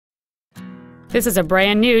This is a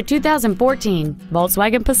brand new 2014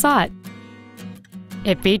 Volkswagen Passat.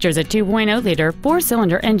 It features a 2.0-liter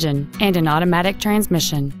four-cylinder engine and an automatic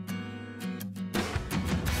transmission.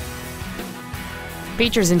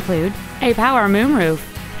 Features include a power moonroof,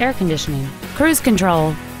 air conditioning, cruise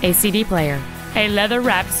control, a CD player, a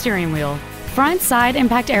leather-wrapped steering wheel, front side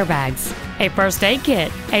impact airbags, a first aid kit,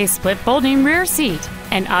 a split folding rear seat,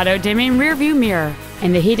 an auto-dimming rearview mirror,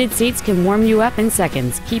 and the heated seats can warm you up in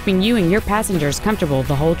seconds, keeping you and your passengers comfortable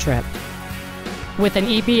the whole trip. With an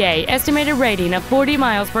EPA estimated rating of 40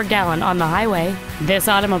 miles per gallon on the highway, this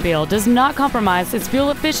automobile does not compromise its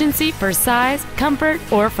fuel efficiency for size, comfort,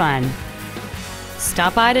 or fun.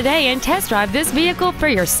 Stop by today and test drive this vehicle for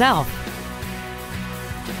yourself.